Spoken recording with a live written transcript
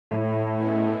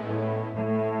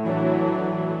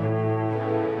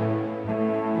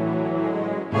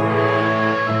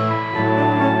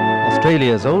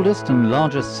Australia's oldest and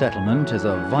largest settlement is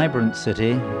a vibrant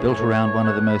city built around one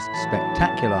of the most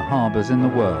spectacular harbours in the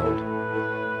world.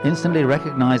 Instantly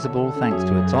recognisable thanks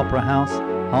to its opera house,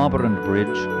 harbour and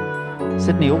bridge,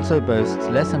 Sydney also boasts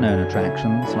lesser-known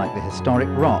attractions like the historic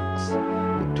Rocks,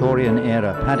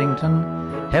 Victorian-era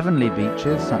Paddington, heavenly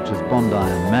beaches such as Bondi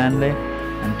and Manly,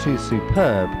 and two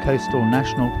superb coastal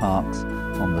national parks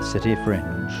on the city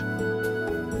fringe.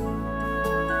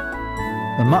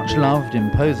 The much-loved,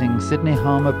 imposing Sydney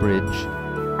Harbour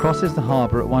Bridge crosses the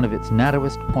harbour at one of its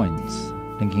narrowest points,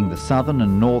 linking the southern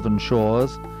and northern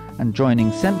shores and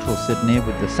joining central Sydney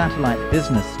with the satellite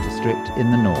business district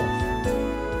in the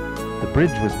north. The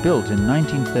bridge was built in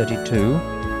 1932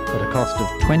 at a cost of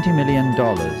 $20 million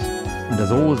and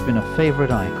has always been a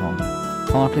favourite icon,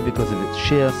 partly because of its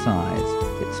sheer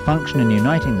size, its function in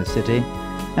uniting the city,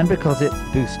 and because it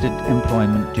boosted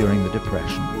employment during the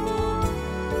Depression.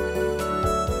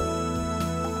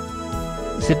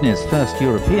 Sydney's first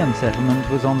European settlement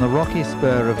was on the rocky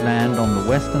spur of land on the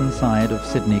western side of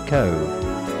Sydney Cove,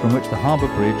 from which the harbour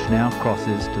bridge now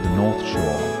crosses to the North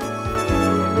Shore.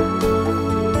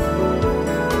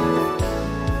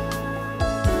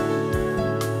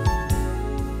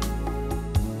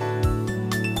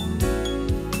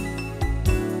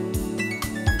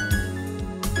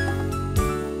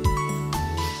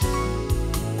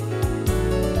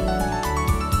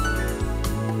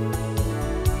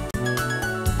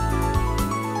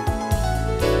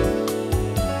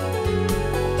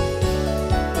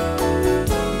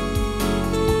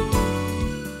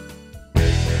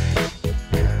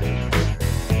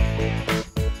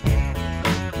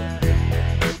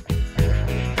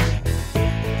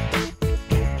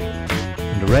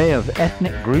 An array of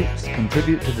ethnic groups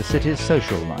contribute to the city's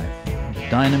social life. The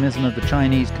dynamism of the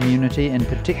Chinese community in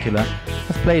particular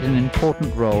has played an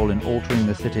important role in altering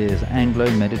the city's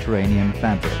Anglo-Mediterranean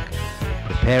fabric,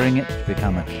 preparing it to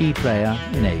become a key player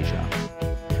in Asia.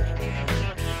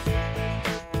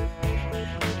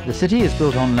 The city is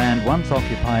built on land once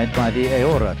occupied by the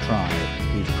Eora tribe,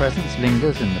 whose presence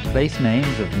lingers in the place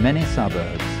names of many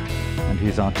suburbs, and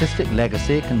whose artistic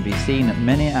legacy can be seen at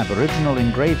many Aboriginal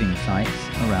engraving sites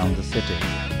around the city.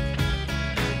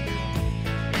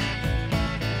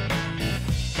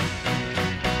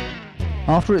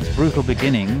 After its brutal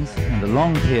beginnings, and a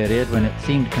long period when it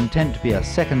seemed content to be a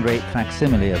second-rate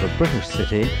facsimile of a British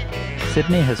city,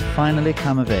 Sydney has finally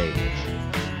come of age.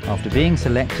 After being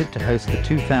selected to host the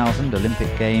 2000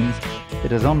 Olympic Games,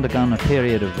 it has undergone a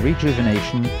period of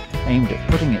rejuvenation aimed at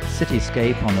putting its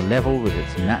cityscape on a level with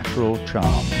its natural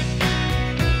charm.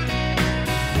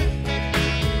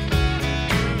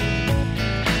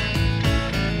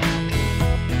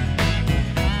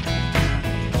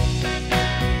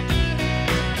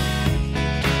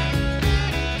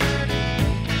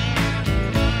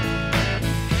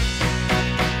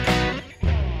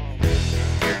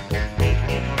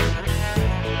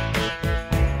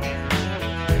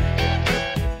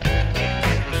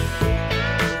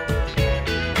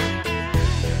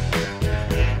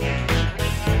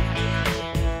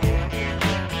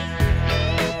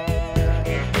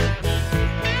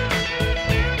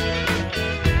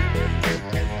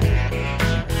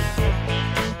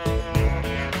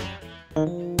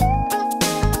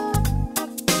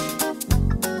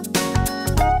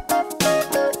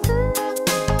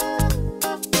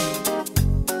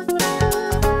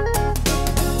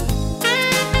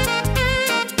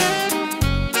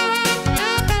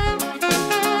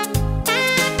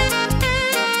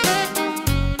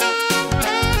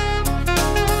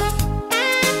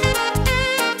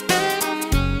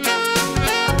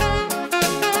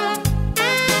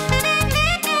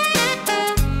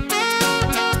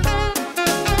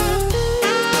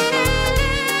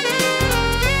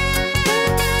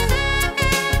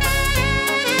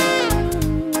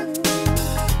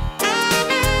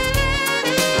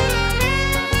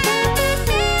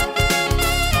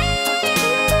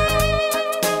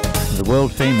 The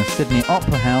world-famous Sydney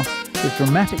Opera House is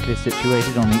dramatically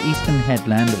situated on the eastern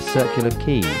headland of Circular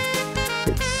Quay.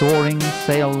 Its soaring,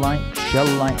 sail-like,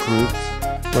 shell-like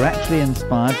roofs were actually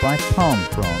inspired by palm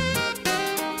fronds.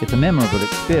 It's a memorable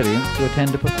experience to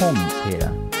attend a performance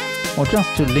here, or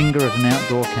just to linger at an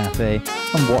outdoor cafe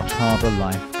and watch harbour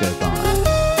life go by.